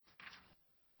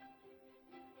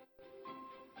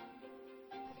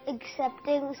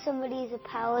accepting somebody's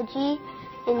apology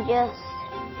and just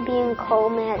being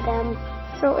calm at them.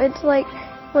 So it's like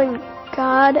when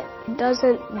God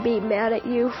doesn't be mad at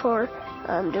you for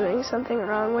doing something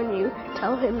wrong when you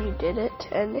tell him you did it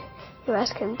and you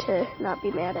ask him to not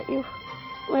be mad at you.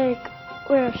 Like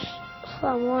where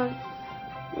someone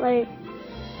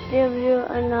gives you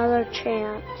another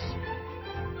chance.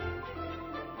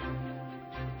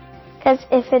 Because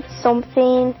if it's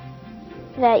something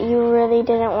that you really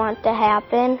didn't want to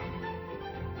happen,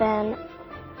 then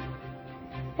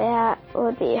that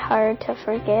would be hard to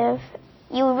forgive.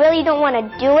 You really don't want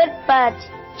to do it, but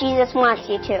Jesus wants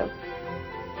you to.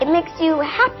 It makes you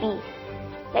happy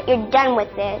that you're done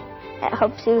with it. It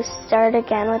helps you start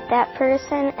again with that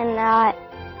person and not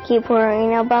keep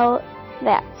worrying about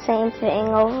that same thing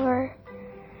over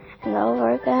and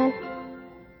over again.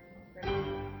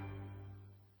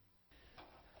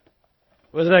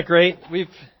 Wasn't that great? We've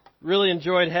really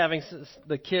enjoyed having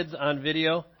the kids on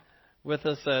video with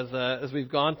us as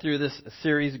we've gone through this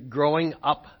series, Growing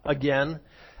Up Again.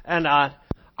 And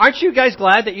aren't you guys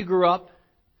glad that you grew up?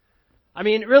 I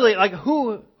mean, really,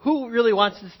 who really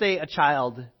wants to stay a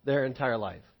child their entire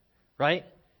life, right?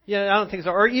 Yeah, I don't think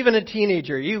so. Or even a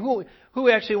teenager. Who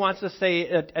actually wants to stay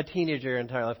a teenager their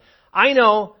entire life? I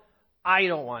know I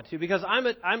don't want to, because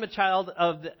I'm a child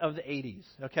of the 80s.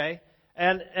 Okay.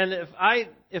 And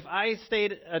if I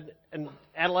stayed an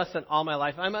adolescent all my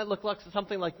life, I might look like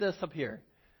something like this up here.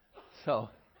 So,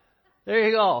 there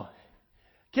you go.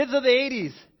 Kids of the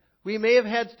 80s, we may have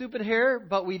had stupid hair,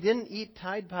 but we didn't eat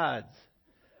Tide Pods.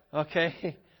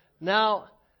 Okay? Now,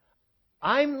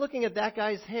 I'm looking at that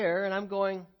guy's hair and I'm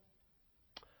going,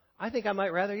 I think I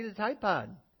might rather eat a Tide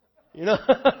Pod. You know?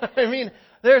 I mean,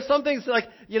 there are some things like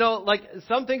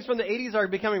some things from the 80s are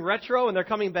becoming retro and they're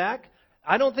coming back.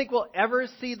 I don't think we'll ever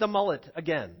see the mullet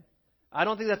again. I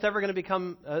don't think that's ever going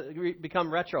to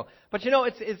become retro. But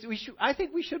I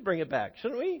think we should bring it back,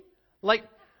 shouldn't we?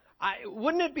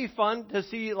 Wouldn't it be fun to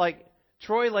see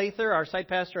Troy Lather, our site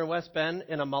pastor in West Bend,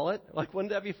 in a mullet?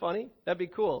 Wouldn't that be funny? That'd be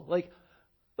cool.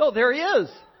 Oh, there he is.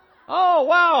 Oh,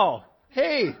 wow.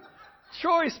 Hey,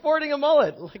 Troy sporting a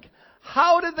mullet.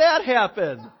 How did that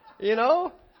happen? You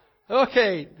know?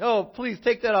 Okay. Oh, please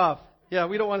take that off. Yeah,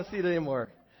 we don't want to see it anymore.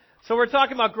 So we're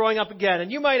talking about growing up again.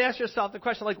 And you might ask yourself the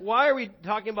question, why are we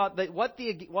talking about what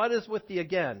is with the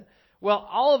again? Well,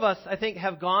 all of us, I think,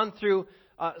 have gone through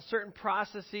certain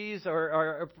processes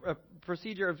or a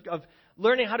procedure of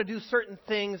learning how to do certain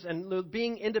things and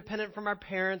being independent from our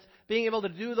parents, being able to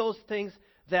do those things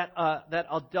that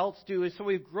adults do. So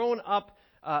we've grown up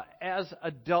as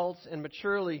adults and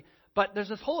maturely. But there's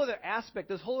this whole other aspect,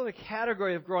 this whole other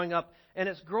category of growing up, and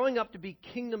it's growing up to be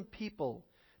kingdom people,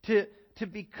 to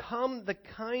become the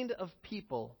kind of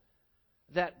people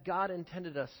that God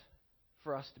intended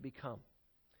for us to become.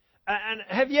 And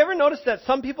have you ever noticed that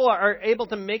some people are able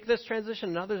to make this transition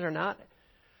and others are not?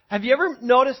 Have you ever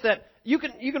noticed that you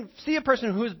can see a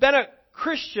person who's been a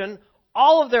Christian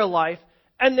all of their life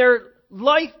and their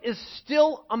life is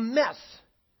still a mess?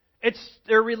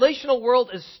 Their relational world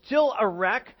is still a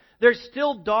wreck. They're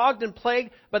still dogged and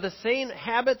plagued by the same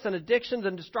habits and addictions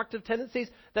and destructive tendencies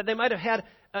that they might have had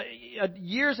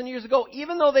years and years ago,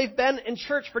 even though they've been in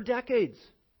church for decades.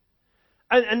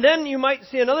 And then you might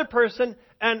see another person,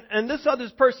 and this other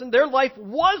person, their life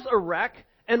was a wreck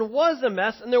and was a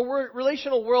mess, and their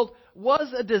relational world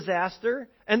was a disaster,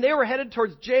 and they were headed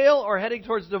towards jail or heading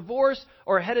towards divorce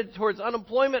or headed towards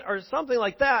unemployment or something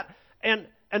like that. And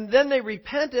then they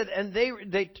repented and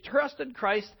they trusted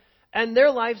Christ, and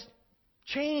their lives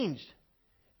changed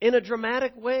in a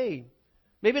dramatic way.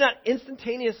 Maybe not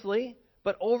instantaneously,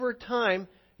 but over time,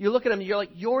 you look at them and you're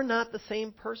like, you're not the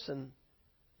same person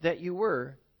that you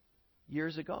were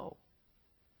years ago.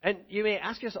 And you may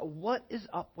ask yourself, what is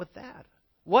up with that?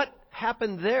 What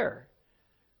happened there?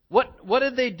 What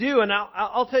did they do? And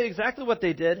I'll tell you exactly what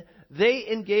they did. They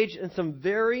engaged in some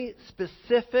very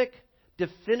specific,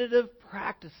 definitive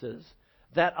practices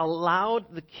that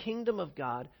allowed the kingdom of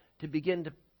God to begin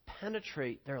to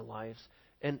penetrate their lives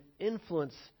and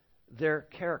influence their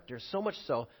character, so much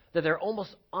so that they're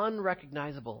almost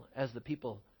unrecognizable as the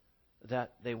people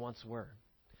that they once were.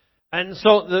 And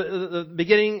so the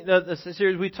beginning of the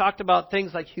series, we talked about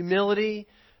things like humility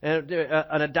and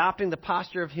adopting the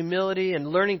posture of humility and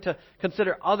learning to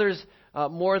consider others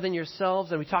more than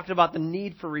yourselves. And we talked about the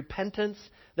need for repentance,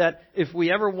 that if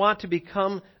we ever want to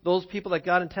become those people that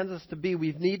God intends us to be,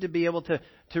 we need to be able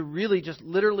to really just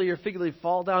literally or figuratively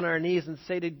fall down on our knees and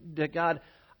say to God,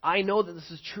 I know that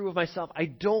this is true of myself. I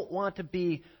don't want to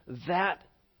be that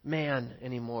man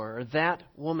anymore or that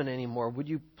woman anymore. Would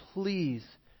you please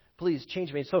please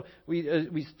change me. So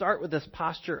we start with this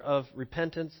posture of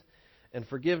repentance and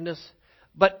forgiveness.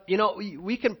 But,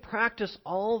 we can practice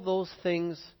all those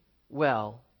things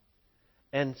well,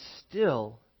 and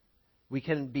still we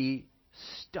can be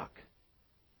stuck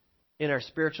in our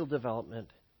spiritual development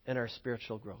and our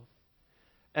spiritual growth.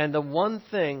 And the one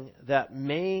thing that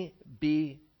may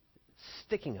be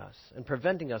sticking us and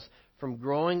preventing us from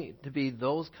growing to be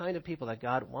those kind of people that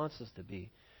God wants us to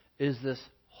be is this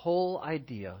whole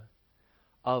idea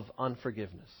of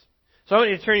unforgiveness. So I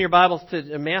want you to turn your Bibles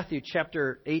to Matthew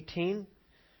chapter 18.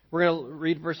 We're going to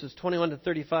read verses 21 to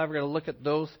 35. We're going to look at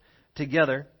those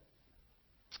together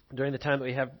during the time that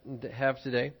we have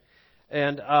today.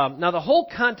 And now the whole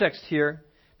context here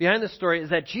behind this story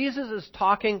is that Jesus is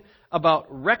talking about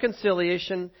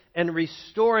reconciliation and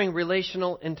restoring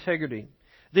relational integrity.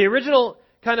 The original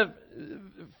kind of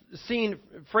scene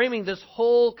framing this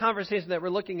whole conversation that we're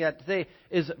looking at today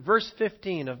is verse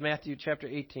 15 of Matthew chapter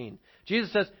 18.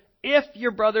 Jesus says, if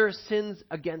your brother sins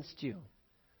against you.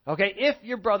 Okay, if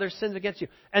your brother sins against you.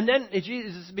 And then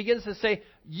Jesus begins to say,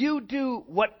 you do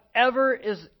whatever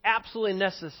is absolutely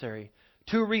necessary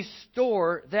to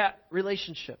restore that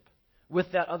relationship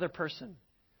with that other person.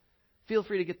 Feel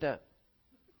free to get that.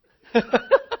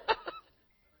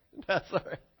 That's all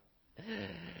right.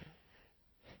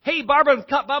 Hey, Bob and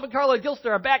Carla Gilster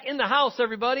are back in the house,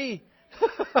 everybody.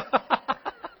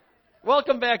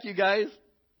 Welcome back, you guys.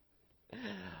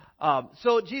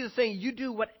 So Jesus is saying, you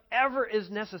do whatever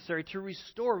is necessary to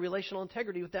restore relational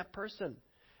integrity with that person.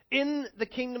 In the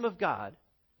kingdom of God,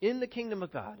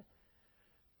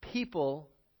 people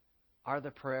are the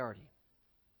priority,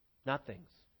 not things.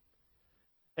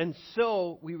 And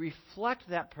so we reflect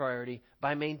that priority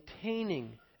by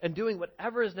maintaining and doing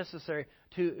whatever is necessary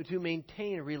to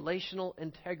maintain relational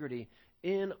integrity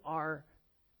in our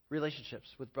relationships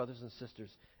with brothers and sisters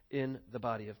in the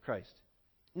body of Christ.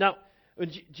 Now,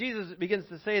 when Jesus begins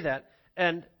to say that,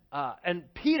 and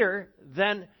Peter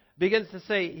then begins to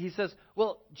say, he says,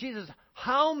 well, Jesus,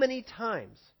 how many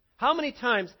times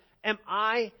am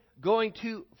I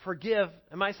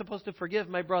supposed to forgive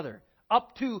my brother?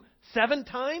 Up to 7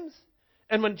 times?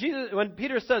 And when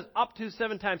Peter says up to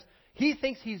 7 times, he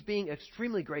thinks he's being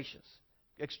extremely gracious,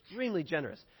 extremely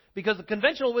generous. Because the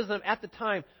conventional wisdom at the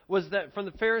time was that from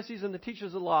the Pharisees and the teachers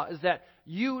of the law is that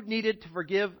you needed to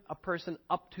forgive a person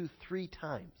up to 3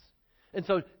 times. And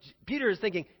so Peter is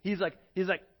thinking, he's like,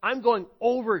 I'm going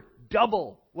over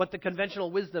double what the conventional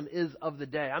wisdom is of the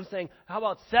day. I'm saying, how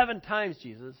about 7 times,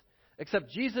 Jesus? Except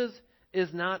Jesus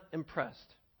is not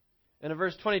impressed. And in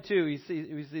verse 22,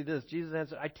 we see this. Jesus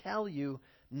answered, I tell you,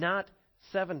 not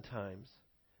 7 times,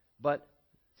 but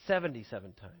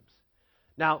 77 times.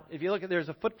 Now, if you look at, there's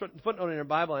a footnote in your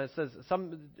Bible, and it says,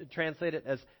 some translate it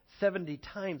as 70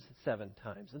 times 7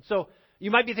 times. And so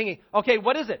you might be thinking, okay,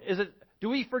 what is it? Do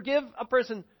we forgive a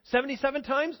person 77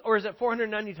 times, or is it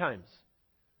 490 times?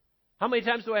 How many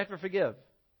times do I have to forgive?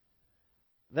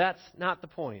 That's not the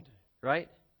point, right?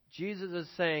 Jesus is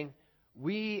saying,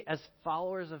 we as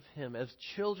followers of Him, as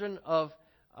children of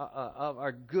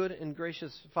our good and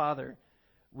gracious Father,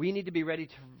 we need to be ready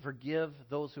to forgive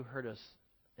those who hurt us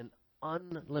an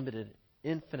unlimited,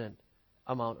 infinite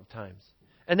amount of times.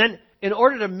 And then, in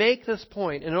order to make this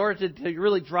point, in order to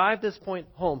really drive this point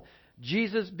home,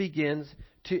 Jesus begins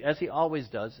to, as He always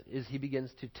does, He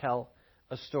begins to tell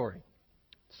a story.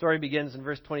 The story begins in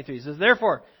verse 23. He says,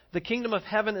 therefore, the kingdom of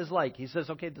heaven is like. He says,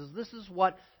 okay, this is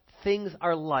what things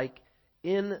are like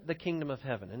in the kingdom of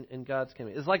heaven, in God's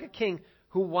kingdom. It's like a king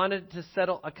who wanted to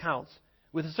settle accounts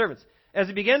with his servants. As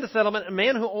he began the settlement, a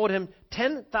man who owed him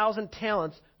 10,000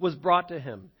 talents was brought to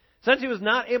him. Since he was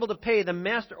not able to pay, the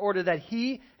master ordered that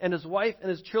he and his wife and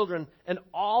his children and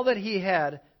all that he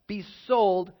had be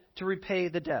sold to repay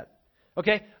the debt.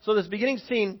 Okay, so this beginning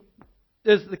scene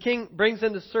is the king brings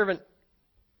in the servant,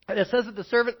 and it says that the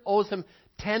servant owes him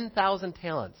 10,000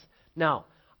 talents. Now,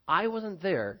 I wasn't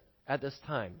there at this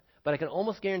time, but I can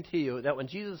almost guarantee you that when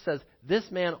Jesus says this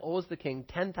man owes the king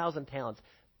 10,000 talents,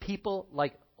 people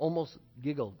almost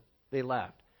giggled. They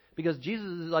laughed. Because Jesus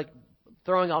is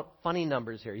throwing out funny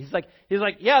numbers here. He's like,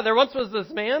 yeah, there once was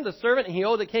this man, the servant, and he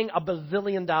owed the king $1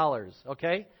 billion.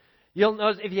 Okay? You'll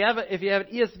notice if you have an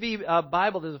ESV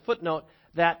Bible, there's a footnote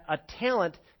that a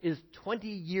talent is 20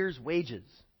 years' wages.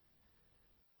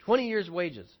 20 years'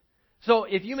 wages. So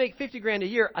if you make $50,000 a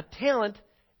year, a talent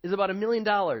is about $1 million.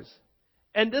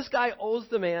 And this guy owes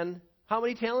the man how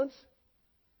many talents?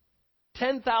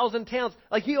 10,000 talents.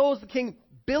 He owes the king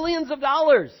billions of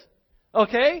dollars.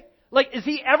 Okay? Is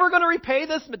he ever going to repay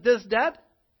this debt?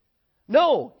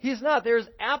 No, he's not. There's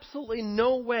absolutely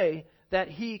no way that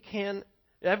he can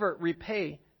ever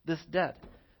repay this debt.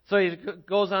 So he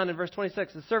goes on in verse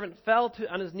 26. The servant fell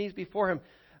on his knees before him.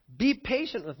 Be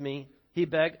patient with me, he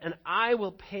begged, and I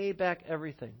will pay back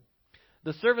everything.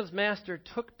 The servant's master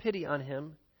took pity on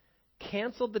him,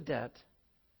 canceled the debt,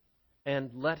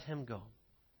 and let him go.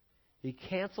 He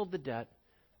canceled the debt,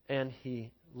 and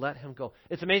he let him go.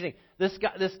 It's amazing. This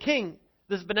king,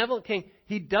 this benevolent king,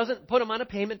 he doesn't put him on a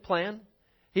payment plan.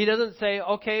 He doesn't say,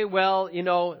 okay, well,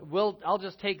 I'll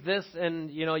just take this,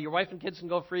 and your wife and kids can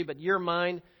go free, but you're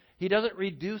mine. He doesn't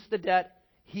reduce the debt.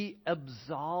 He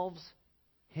absolves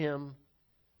him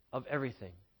of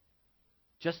everything.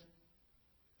 Just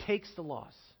takes the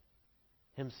loss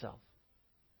himself.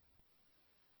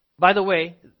 By the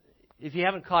way, if you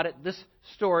haven't caught it, this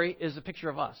story is a picture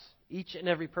of us. Each and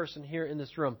every person here in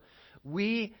this room.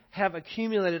 We have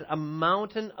accumulated a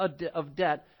mountain of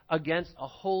debt against a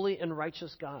holy and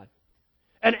righteous God.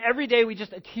 And every day we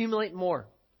just accumulate more.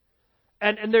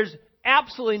 And there's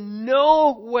absolutely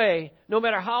no way, no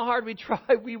matter how hard we try,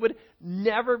 we would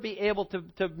never be able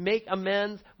to make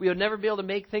amends. We would never be able to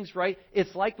make things right.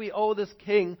 It's like we owe this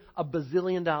king $1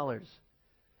 bazillion.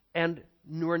 And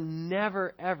we're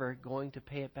never, ever going to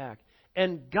pay it back.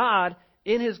 And God,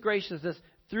 in His graciousness,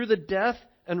 through the death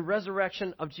and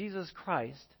resurrection of Jesus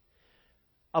Christ,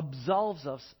 absolves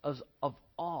us of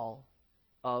all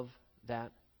of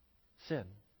that sin,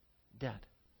 debt.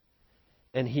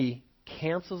 And He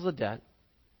cancels the debt,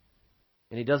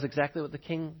 and He does exactly what the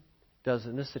king does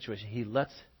in this situation. He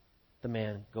lets the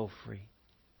man go free.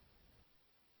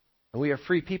 And we are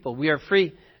free people. We are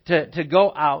free to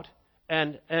go out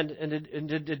and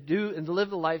to do and to live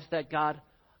the lives that God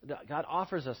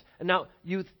offers us. And now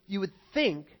you would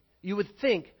think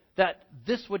that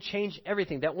this would change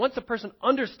everything. That once a person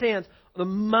understands the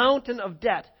mountain of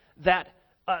debt that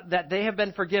they have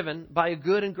been forgiven by a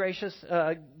good and gracious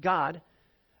God,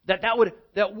 that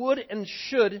would and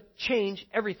should change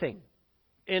everything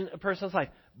in a person's life.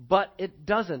 But it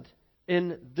doesn't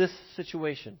in this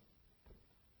situation.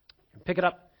 Pick it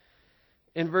up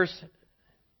in verse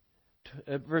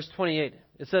 28.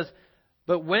 It says,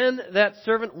 "But when that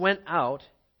servant went out,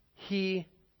 he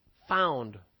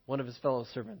found one of his fellow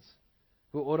servants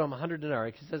who owed him 100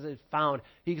 denarii. He says he found.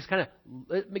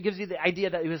 It gives you the idea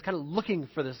that he was kind of looking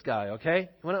for this guy, okay?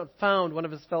 He went out and found one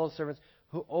of his fellow servants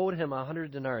who owed him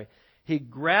 100 denarii. He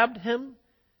grabbed him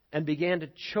and began to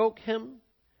choke him.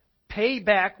 Pay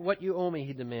back what you owe me,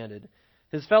 he demanded.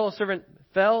 His fellow servant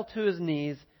fell to his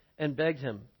knees and begged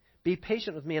him, be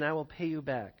patient with me and I will pay you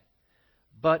back.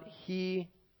 But he,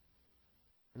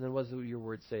 and then what does your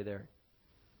word say there?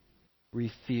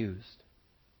 Refused.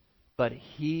 But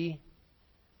he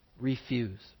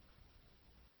refused.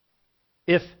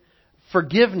 If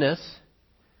forgiveness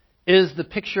is the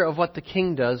picture of what the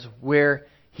king does, where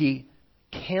he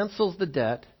cancels the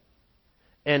debt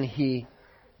and he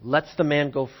lets the man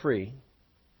go free,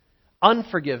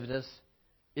 unforgiveness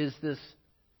is this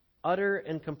utter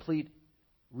and complete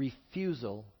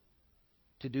refusal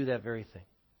to do that very thing.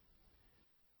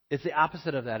 It's the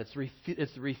opposite of that. It's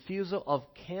the refusal of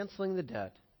canceling the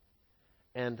debt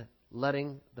and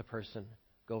letting the person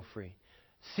go free.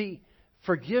 See,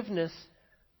 forgiveness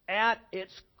at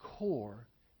its core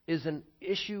is an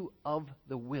issue of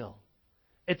the will.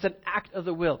 It's an act of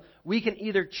the will. We can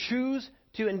either choose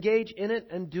to engage in it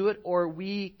and do it, or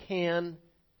we can,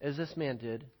 as this man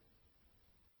did,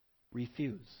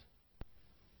 refuse.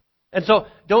 And so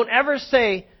don't ever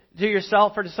say to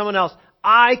yourself or to someone else,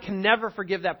 I can never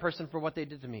forgive that person for what they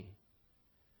did to me.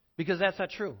 Because that's not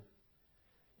true.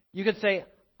 You can say,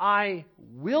 I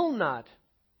will not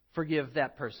forgive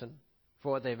that person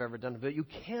for what they've ever done. But you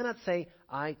cannot say,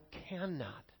 I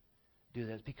cannot do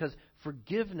this. Because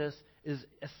forgiveness is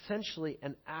essentially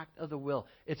an act of the will.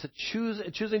 It's a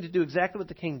choosing to do exactly what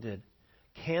the king did.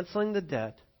 Canceling the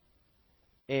debt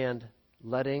and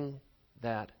letting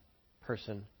that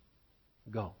person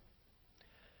go.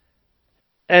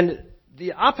 And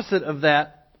the opposite of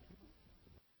that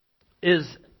is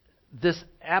this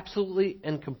absolutely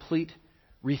and complete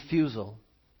refusal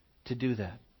to do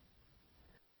that.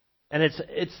 And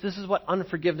this is what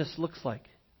unforgiveness looks like.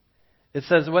 It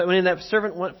says, when that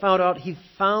servant found out, he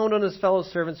found on his fellow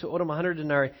servants who owed him 100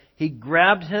 denarii. He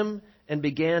grabbed him and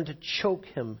began to choke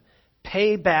him.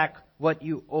 Pay back what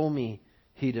you owe me,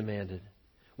 he demanded.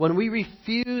 When we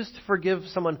refuse to forgive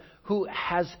someone who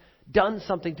has done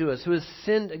something to us, who has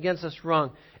sinned against us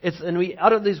wrong, and we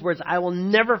utter these words, I will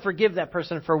never forgive that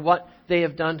person for what they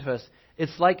have done to us.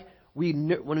 It's like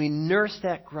when we nurse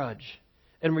that grudge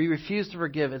and we refuse to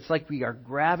forgive, it's like we are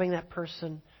grabbing that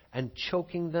person and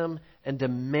choking them and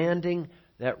demanding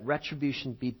that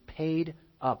retribution be paid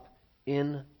up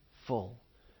in full.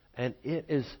 And it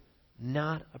is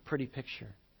not a pretty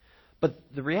picture. But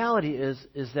the reality is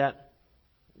that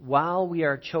while we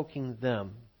are choking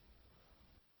them,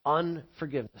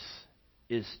 unforgiveness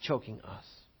is choking us.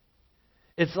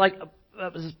 It's like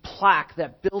this plaque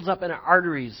that builds up in our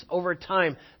arteries over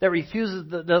time that refuses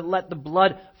to let the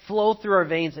blood flow through our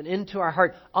veins and into our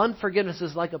heart. Unforgiveness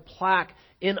is like a plaque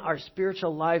in our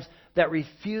spiritual lives that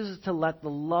refuses to let the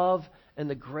love and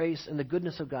the grace and the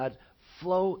goodness of God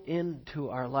flow into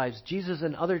our lives. Jesus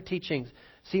in other teachings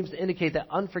seems to indicate that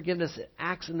unforgiveness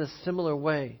acts in a similar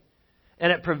way.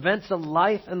 And it prevents the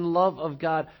life and love of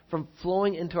God from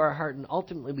flowing into our heart. And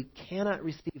ultimately, we cannot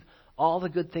receive all the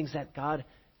good things that God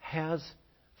has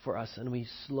for us. And we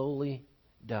slowly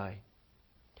die.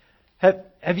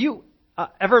 Have you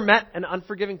ever met an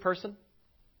unforgiving person?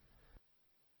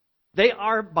 They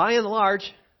are, by and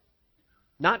large,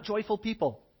 not joyful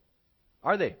people.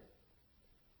 Are they?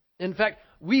 In fact,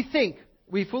 we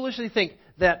foolishly think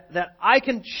that I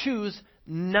can choose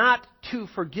not to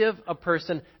forgive a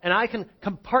person, and I can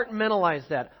compartmentalize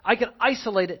that. I can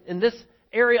isolate it in this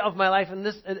area of my life, in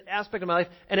this aspect of my life,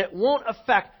 and it won't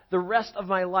affect the rest of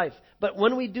my life. But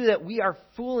when we do that, we are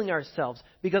fooling ourselves,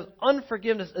 because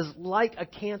unforgiveness is like a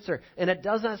cancer, and it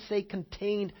does not stay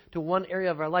contained to one area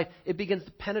of our life. It begins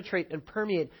to penetrate and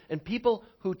permeate, and people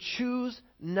who choose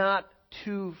not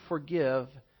to forgive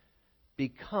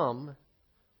become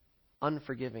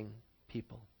unforgiving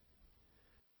people.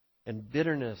 And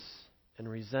bitterness and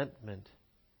resentment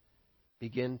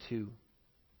begin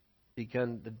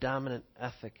the dominant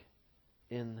ethic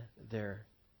in their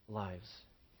lives.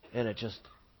 And it just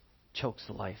chokes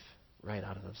the life right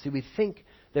out of them. See, we think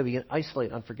that we can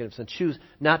isolate unforgiveness and choose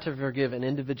not to forgive an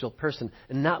individual person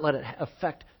and not let it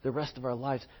affect the rest of our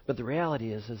lives. But the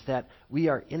reality is that we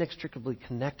are inextricably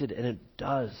connected, and it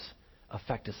does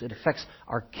affect us. It affects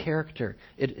our character.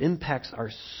 It impacts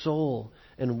our soul,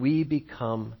 and we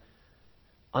become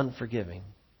unforgiving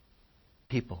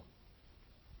people.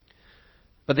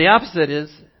 But the opposite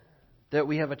is that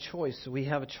we have a choice. We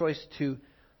have a choice to,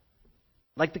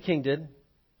 like the king did,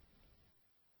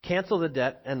 cancel the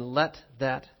debt and let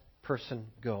that person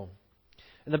go.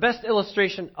 And the best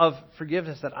illustration of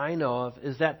forgiveness that I know of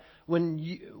is that when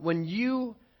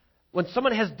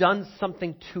someone has done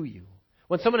something to you,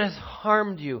 when someone has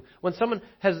harmed you, when someone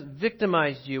has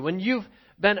victimized you, when you've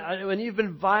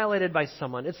been violated by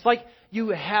someone, it's like you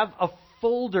have a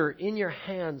folder in your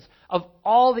hands of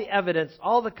all the evidence,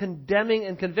 all the condemning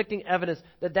and convicting evidence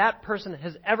that person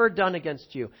has ever done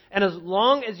against you. And as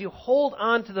long as you hold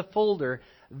on to the folder,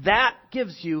 that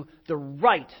gives you the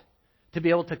right to be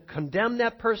able to condemn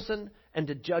that person and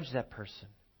to judge that person.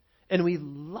 And we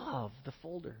love the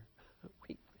folder.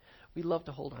 We love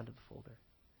to hold on to the folder.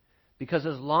 Because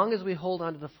as long as we hold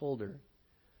on to the folder,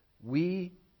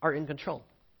 we are in control.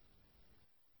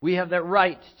 We have that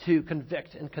right to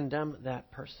convict and condemn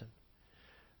that person.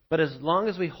 But as long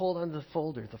as we hold on to the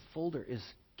folder is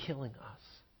killing us.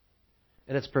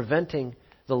 And it's preventing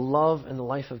the love and the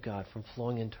life of God from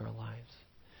flowing into our lives.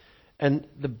 And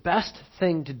the best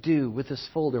thing to do with this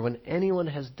folder when anyone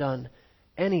has done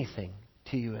anything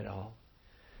to you at all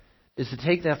is to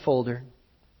take that folder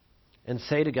and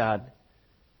say to God,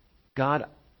 God,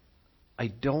 I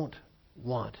don't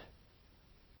want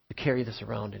to carry this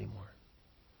around anymore.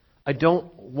 I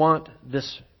don't want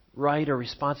this right or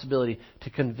responsibility to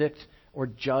convict or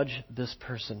judge this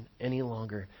person any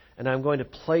longer. And I'm going to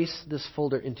place this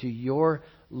folder into your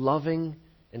loving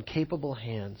and capable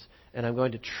hands. And I'm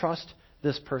going to trust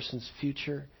this person's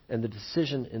future and the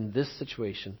decision in this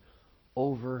situation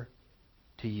over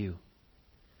to you.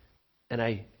 And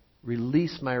I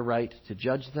release my right to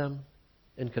judge them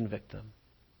and convict them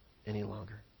any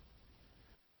longer.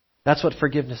 That's what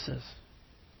forgiveness is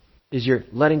you're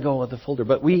letting go of the folder.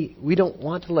 But we don't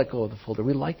want to let go of the folder.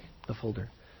 We like the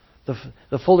folder.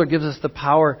 The folder gives us the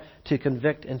power to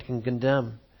convict and to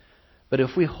condemn. But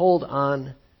if we hold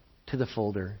on to the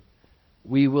folder,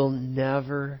 we will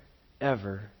never,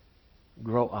 ever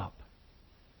grow up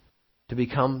to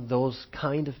become those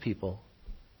kind of people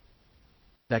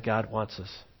that God wants us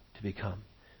to become.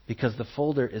 Because the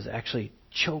folder is actually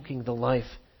choking the life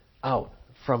out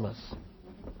from us.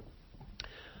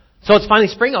 So it's finally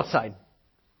spring outside.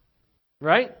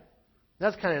 Right?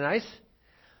 That's kind of nice.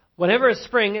 Whenever it's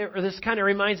spring, this kind of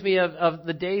reminds me of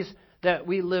the days that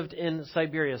we lived in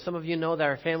Siberia. Some of you know that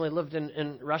our family lived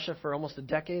in Russia for almost a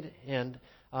decade. And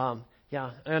I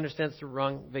understand it's the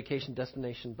wrong vacation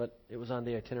destination, but it was on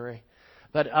the itinerary.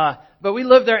 But we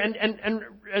lived there, and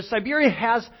Siberia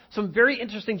has some very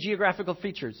interesting geographical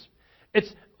features.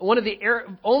 It's one of the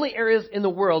only areas in the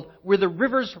world where the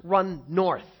rivers run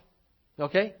north.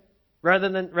 Okay? rather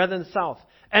than south.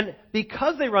 And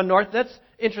because they run north, that's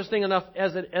interesting enough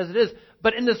as it is.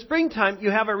 But in the springtime,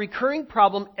 you have a recurring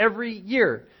problem every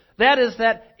year. That is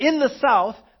that in the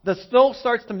south, the snow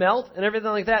starts to melt and everything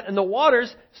like that, and the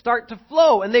waters start to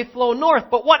flow, and they flow north.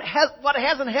 But what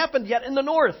hasn't happened yet in the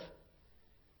north?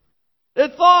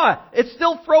 It's thaw. It's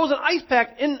still frozen ice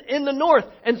pack in the north.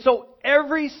 And so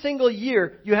every single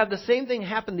year, you have the same thing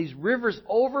happen. These rivers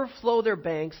overflow their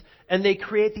banks, and they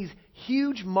create these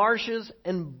huge marshes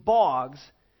and bogs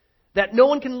that no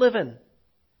one can live in.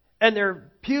 And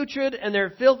they're putrid and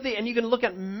they're filthy, and you can look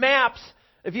at maps.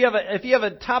 If you have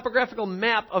a topographical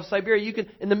map of Siberia, you can,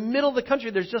 in the middle of the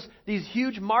country, there's just these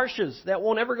huge marshes that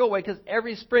won't ever go away because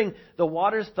every spring the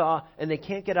waters thaw and they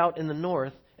can't get out in the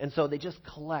north, and so they just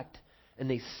collect and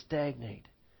they stagnate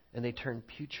and they turn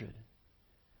putrid.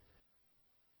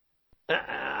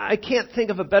 I can't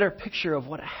think of a better picture of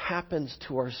what happens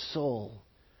to our soul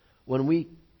when we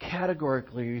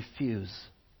categorically refuse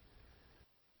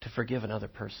to forgive another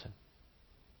person.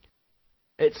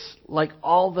 It's like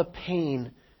all the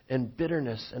pain and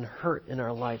bitterness and hurt in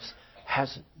our lives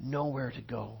has nowhere to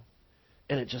go.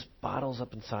 And it just bottles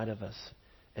up inside of us.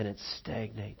 And it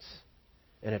stagnates.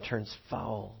 And it turns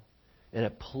foul. And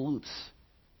it pollutes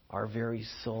our very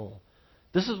soul.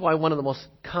 This is why one of the most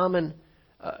common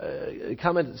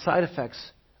side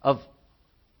effects of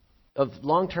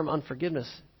long-term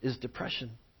unforgiveness is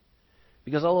depression.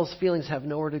 Because all those feelings have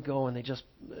nowhere to go, and they just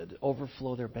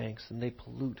overflow their banks, and they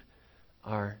pollute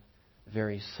our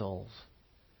very souls.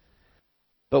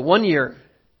 But one year,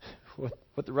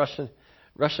 what the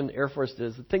Russian Air Force did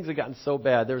is things had gotten so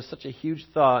bad. There was such a huge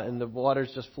thaw, and the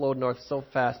waters just flowed north so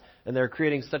fast, and they were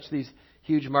creating such these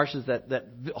huge marshes that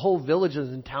whole villages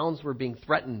and towns were being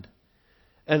threatened.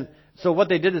 And so what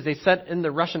they did is they sent in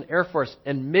the Russian Air Force,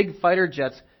 and MiG fighter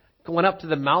jets went up to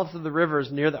the mouths of the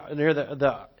rivers near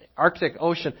the Arctic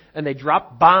Ocean, and they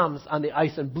dropped bombs on the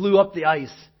ice and blew up the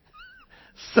ice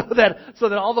so that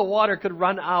all the water could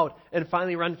run out and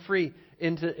finally run free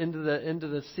into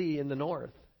the sea in the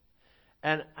north.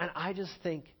 And I just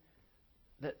think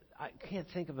that I can't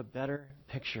think of a better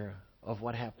picture of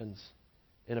what happens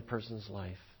in a person's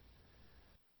life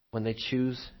when they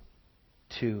choose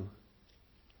to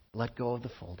let go of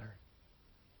the folder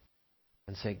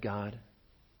and say, God,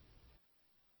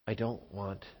 I don't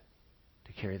want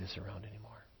to carry this around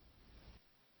anymore.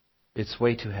 It's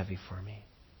way too heavy for me.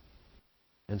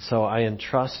 And so I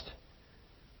entrust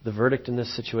the verdict in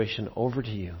this situation over to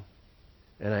you,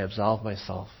 and I absolve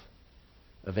myself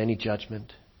of any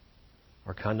judgment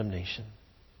or condemnation,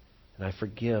 and I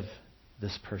forgive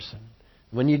this person.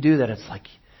 When you do that, it's like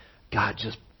God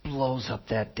just blows up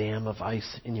that dam of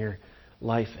ice in your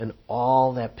life, and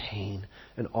all that pain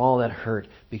and all that hurt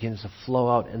begins to flow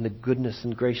out, and the goodness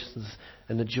and graciousness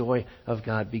and the joy of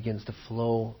God begins to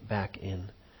flow back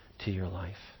in to your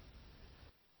life.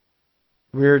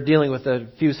 We're dealing with a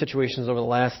few situations over the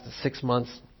last 6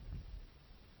 months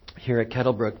here at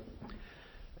Kettlebrook.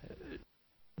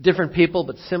 Different people,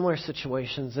 but similar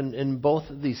situations. And in both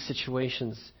of these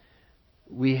situations,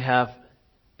 we have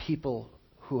people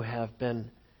who have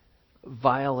been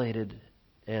violated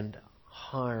and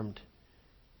harmed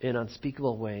in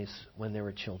unspeakable ways when they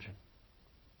were children.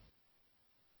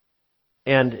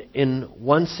 And in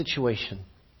one situation,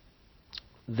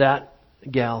 that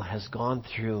gal has gone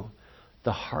through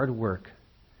the hard work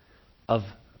of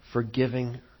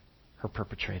forgiving her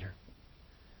perpetrator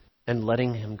and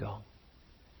letting him go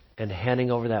and handing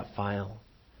over that file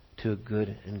to a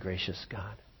good and gracious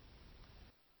God.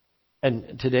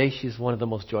 And today she's one of the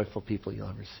most joyful people you'll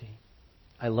ever see.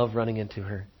 I love running into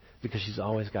her because she's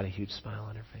always got a huge smile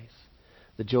on her face.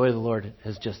 The joy of the Lord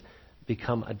has just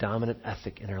become a dominant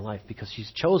ethic in her life because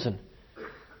she's chosen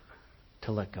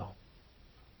to let go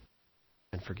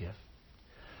and forgive.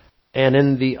 And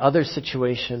in the other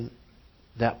situation,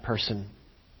 that person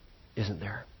isn't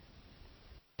there.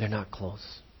 They're not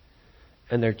close.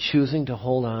 And they're choosing to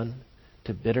hold on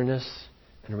to bitterness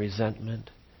and resentment.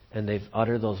 And they've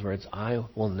uttered those words, I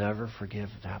will never forgive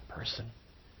that person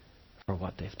for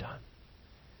what they've done.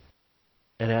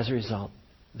 And as a result,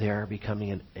 they are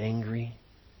becoming an angry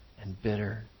and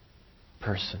bitter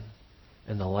person.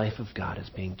 And the life of God is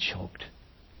being choked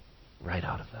right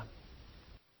out of them.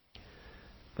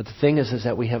 But the thing is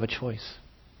that we have a choice.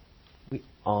 We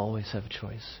always have a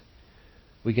choice.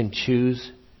 We can choose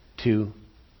to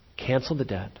cancel the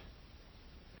debt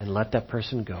and let that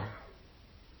person go.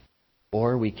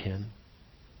 Or we can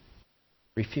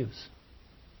refuse.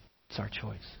 It's our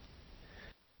choice.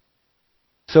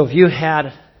 So if you had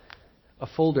a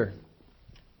folder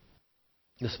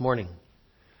this morning,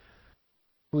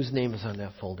 whose name is on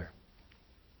that folder?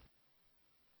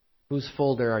 Whose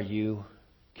folder are you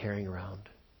carrying around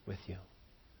with you?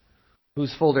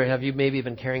 Whose folder have you maybe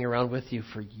been carrying around with you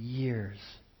for years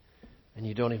and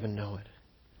you don't even know it?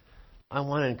 I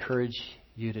want to encourage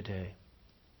you today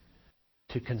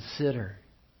to consider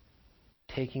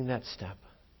taking that step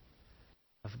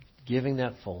of giving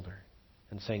that folder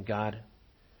and saying, God,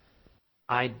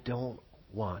 I don't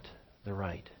want the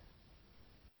right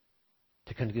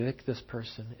to convict this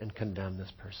person and condemn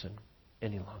this person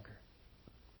any longer.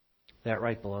 That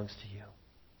right belongs to you.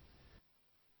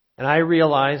 And I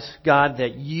realize, God,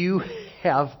 that you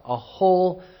have a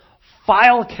whole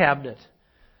file cabinet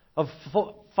of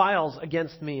files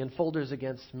against me and folders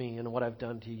against me and what I've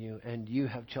done to you, and you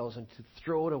have chosen to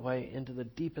throw it away into the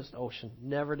deepest ocean,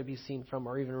 never to be seen from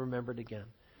or even remembered again.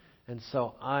 And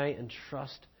so I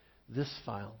entrust this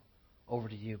file over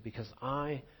to you because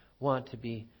I want to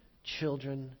be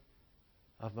children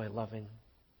of my loving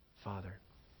Father.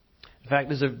 In fact,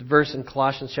 there's a verse in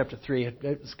Colossians chapter 3. I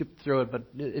skipped through it, but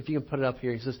if you can put it up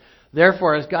here. He says,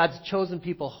 therefore, as God's chosen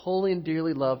people, holy and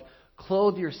dearly loved,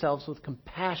 clothe yourselves with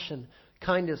compassion,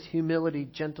 kindness, humility,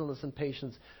 gentleness, and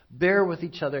patience. Bear with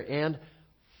each other and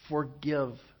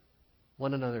forgive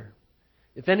one another.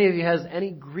 If any of you has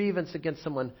any grievance against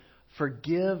someone,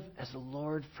 forgive as the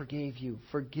Lord forgave you.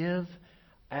 Forgive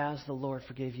as the Lord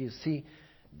forgave you. See,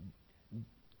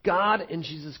 God in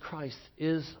Jesus Christ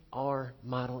is our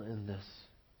model in this.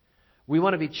 We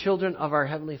want to be children of our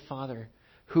Heavenly Father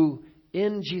who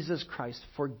in Jesus Christ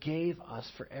forgave us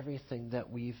for everything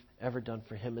that we've ever done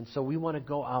for Him. And so we want to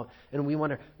go out and we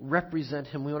want to represent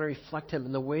Him. We want to reflect Him.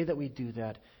 And the way that we do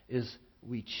that is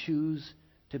we choose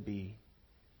to be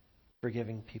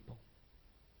forgiving people.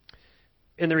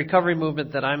 In the recovery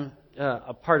movement that I'm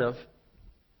a part of,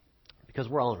 because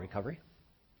we're all in recovery,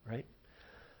 right?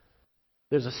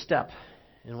 There's a step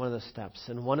in one of the steps.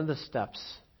 And one of the steps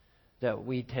that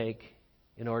we take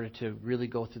in order to really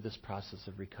go through this process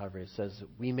of recovery, it says that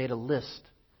we made a list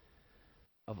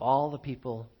of all the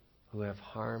people who have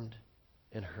harmed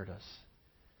and hurt us.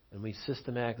 And we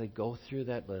systematically go through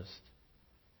that list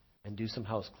and do some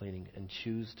house cleaning and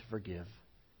choose to forgive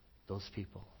those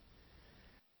people.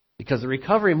 Because the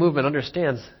recovery movement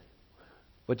understands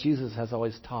what Jesus has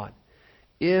always taught.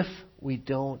 If we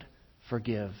don't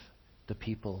forgive the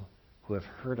people who have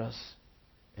hurt us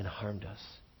and harmed us,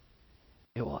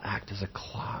 it will act as a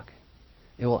clog.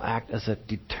 It will act as a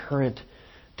deterrent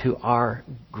to our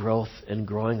growth and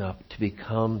growing up to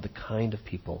become the kind of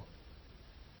people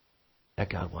that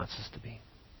God wants us to be.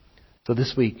 So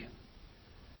this week,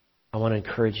 I want to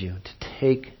encourage you to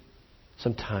take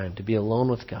some time to be alone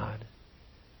with God.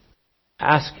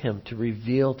 Ask Him to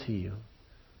reveal to you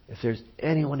if there's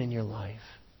anyone in your life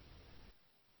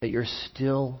that you're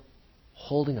still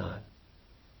holding on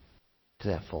to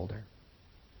that folder.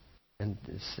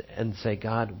 And say,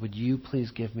 God, would you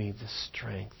please give me the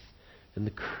strength and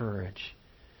the courage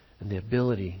and the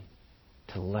ability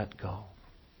to let go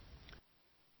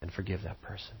and forgive that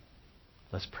person.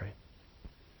 Let's pray.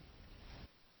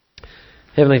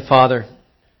 Heavenly Father,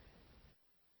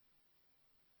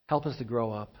 help us to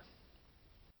grow up.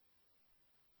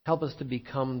 Help us to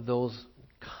become those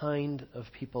kind of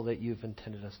people that you've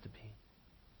intended us to be.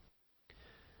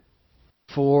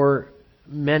 For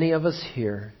many of us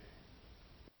here,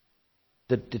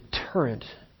 the deterrent,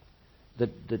 the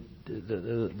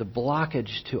blockage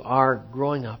to our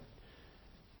growing up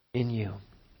in you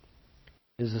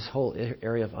is this whole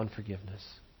area of unforgiveness.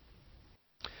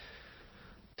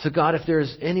 So God, if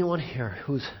there's anyone here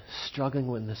who's struggling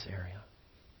with this area,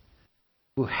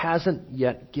 who hasn't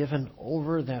yet given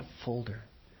over that folder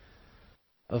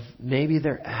of maybe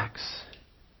their ex,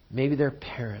 maybe their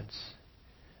parents,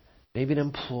 maybe an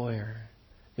employer,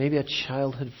 maybe a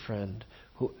childhood friend,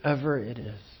 whoever it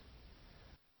is,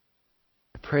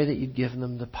 I pray that you'd give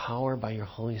them the power by your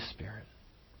Holy Spirit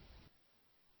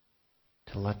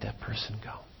to let that person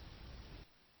go.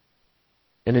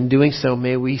 And in doing so,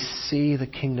 may we see the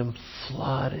kingdom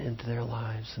flood into their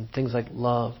lives and things like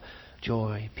love,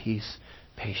 joy, peace,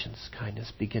 patience,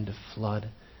 kindness begin to flood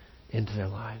into their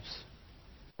lives.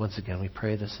 Once again, we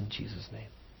pray this in Jesus' name.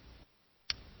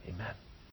 Amen.